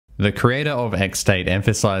The creator of XState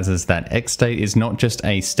emphasizes that XState is not just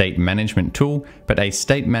a state management tool, but a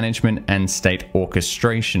state management and state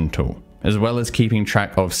orchestration tool. As well as keeping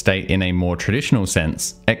track of state in a more traditional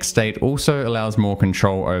sense, XState also allows more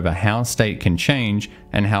control over how state can change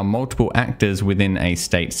and how multiple actors within a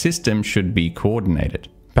state system should be coordinated.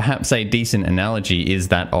 Perhaps a decent analogy is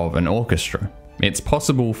that of an orchestra. It's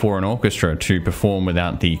possible for an orchestra to perform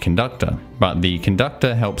without the conductor, but the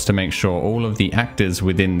conductor helps to make sure all of the actors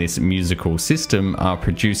within this musical system are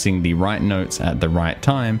producing the right notes at the right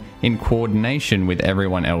time in coordination with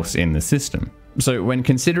everyone else in the system. So when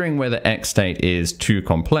considering whether XState is too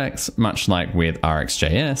complex, much like with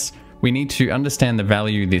RxJS, we need to understand the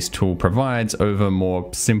value this tool provides over more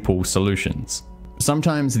simple solutions.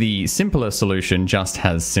 Sometimes the simpler solution just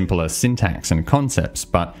has simpler syntax and concepts,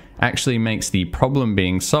 but actually makes the problem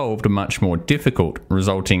being solved much more difficult,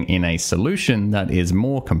 resulting in a solution that is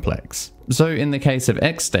more complex. So in the case of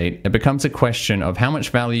XState, it becomes a question of how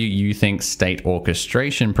much value you think state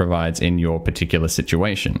orchestration provides in your particular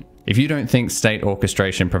situation. If you don't think state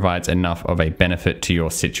orchestration provides enough of a benefit to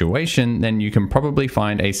your situation, then you can probably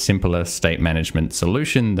find a simpler state management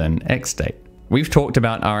solution than XState. We've talked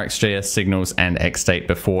about RxJS signals and XState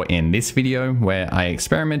before in this video, where I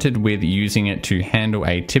experimented with using it to handle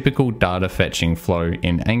a typical data fetching flow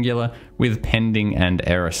in Angular with pending and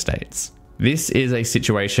error states. This is a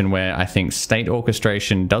situation where I think state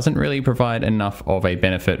orchestration doesn't really provide enough of a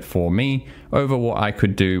benefit for me over what I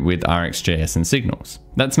could do with RxJS and signals.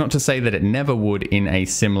 That's not to say that it never would in a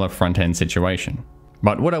similar front-end situation.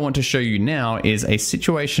 But what I want to show you now is a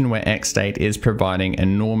situation where XState is providing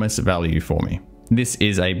enormous value for me. This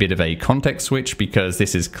is a bit of a context switch because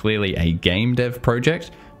this is clearly a game dev project,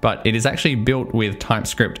 but it is actually built with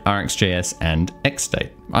TypeScript, RxJS, and XState.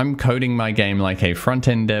 I'm coding my game like a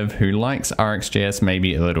front-end dev who likes RxJS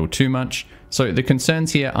maybe a little too much, so the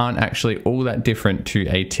concerns here aren't actually all that different to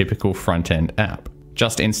a typical front-end app.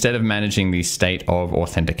 Just instead of managing the state of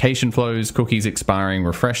authentication flows, cookies expiring,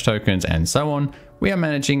 refresh tokens, and so on, we are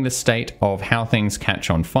managing the state of how things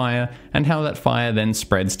catch on fire and how that fire then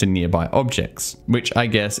spreads to nearby objects, which I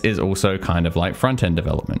guess is also kind of like front-end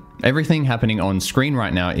development. Everything happening on screen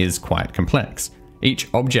right now is quite complex. Each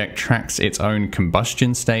object tracks its own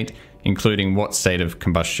combustion state, including what state of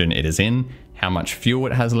combustion it is in, how much fuel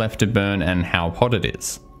it has left to burn, and how hot it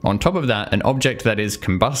is. On top of that, an object that is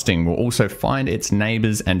combusting will also find its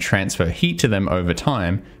neighbors and transfer heat to them over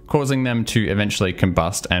time, causing them to eventually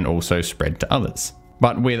combust and also spread to others.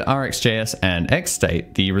 But with RxJS and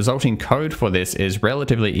XState, the resulting code for this is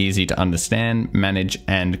relatively easy to understand, manage,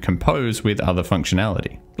 and compose with other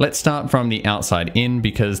functionality. Let's start from the outside in,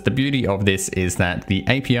 because the beauty of this is that the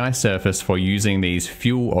API surface for using these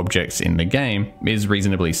fuel objects in the game is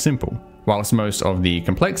reasonably simple, whilst most of the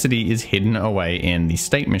complexity is hidden away in the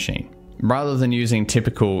state machine. Rather than using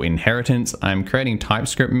typical inheritance, I'm creating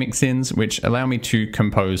TypeScript mix-ins which allow me to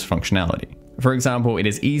compose functionality. For example, it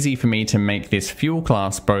is easy for me to make this fuel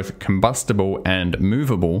class both combustible and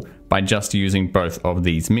movable by just using both of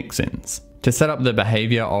these mix-ins. To set up the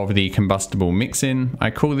behavior of the combustible mix-in,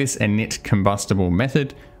 I call this init combustible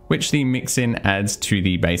method, which the mix-in adds to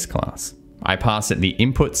the base class. I pass it the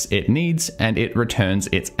inputs it needs and it returns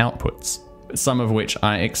its outputs, some of which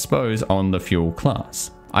I expose on the fuel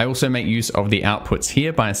class. I also make use of the outputs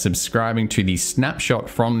here by subscribing to the snapshot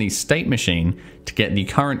from the state machine to get the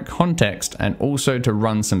current context and also to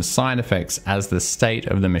run some side effects as the state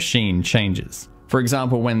of the machine changes. For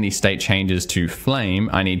example, when the state changes to flame,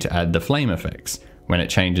 I need to add the flame effects. When it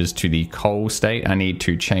changes to the coal state, I need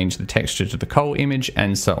to change the texture to the coal image,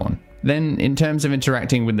 and so on. Then, in terms of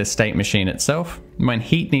interacting with the state machine itself, when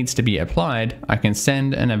heat needs to be applied, I can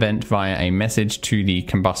send an event via a message to the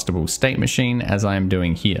combustible state machine, as I am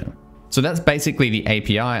doing here. So that's basically the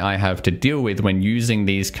API I have to deal with when using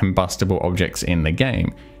these combustible objects in the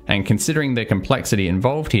game. And considering the complexity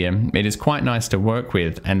involved here, it is quite nice to work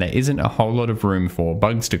with, and there isn't a whole lot of room for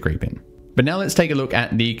bugs to creep in. But now let's take a look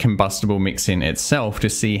at the combustible mix-in itself to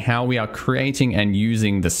see how we are creating and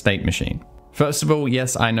using the state machine. First of all,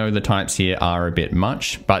 yes, I know the types here are a bit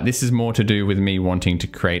much, but this is more to do with me wanting to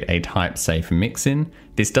create a type-safe mix-in.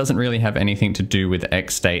 This doesn't really have anything to do with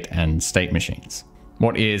XState and state machines.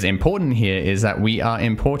 What is important here is that we are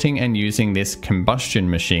importing and using this combustion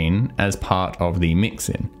machine as part of the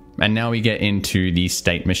mix-in. And now we get into the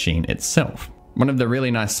state machine itself. One of the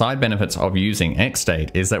really nice side benefits of using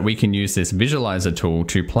XState is that we can use this visualizer tool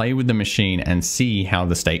to play with the machine and see how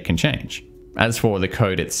the state can change. As for the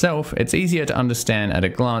code itself, it's easier to understand at a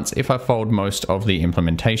glance if I fold most of the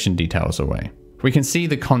implementation details away. We can see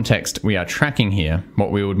the context we are tracking here,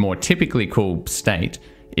 what we would more typically call state,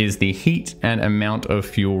 is the heat and amount of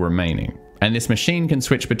fuel remaining. And this machine can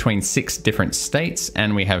switch between 6 different states,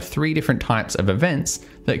 and we have 3 different types of events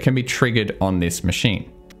that can be triggered on this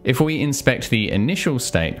machine. If we inspect the initial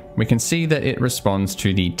state, we can see that it responds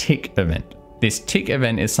to the tick event. This tick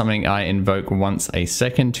event is something I invoke once a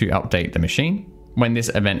second to update the machine. When this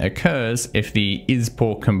event occurs, if the is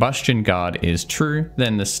poor combustion guard is true,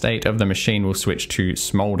 then the state of the machine will switch to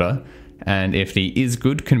smolder. And if the is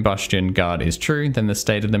good combustion guard is true, then the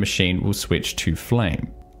state of the machine will switch to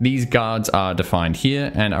flame. These guards are defined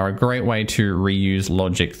here and are a great way to reuse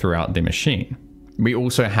logic throughout the machine. We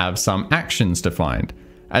also have some actions defined.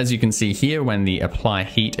 As you can see here, when the apply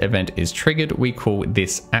heat event is triggered, we call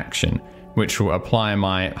this action, which will apply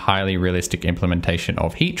my highly realistic implementation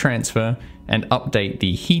of heat transfer and update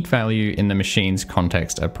the heat value in the machine's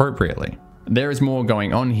context appropriately. There is more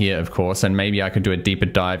going on here, of course, and maybe I could do a deeper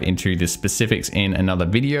dive into the specifics in another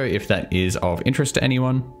video if that is of interest to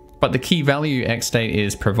anyone. But the key value XState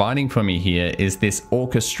is providing for me here is this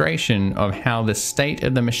orchestration of how the state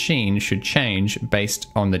of the machine should change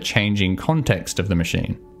based on the changing context of the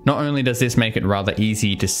machine. Not only does this make it rather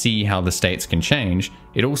easy to see how the states can change,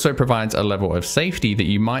 it also provides a level of safety that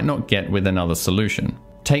you might not get with another solution.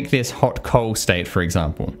 Take this hot coal state, for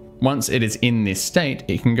example. Once it is in this state,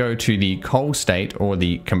 it can go to the coal state or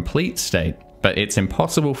the complete state, but it's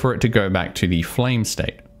impossible for it to go back to the flame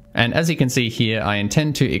state. And as you can see here, I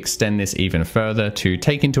intend to extend this even further to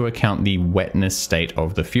take into account the wetness state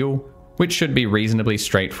of the fuel, which should be reasonably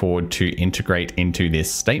straightforward to integrate into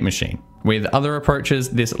this state machine. With other approaches,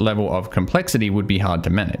 this level of complexity would be hard to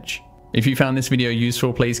manage. If you found this video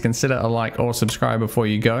useful, please consider a like or subscribe before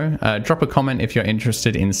you go. Drop a comment if you're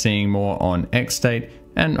interested in seeing more on XState,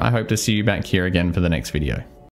 and I hope to see you back here again for the next video.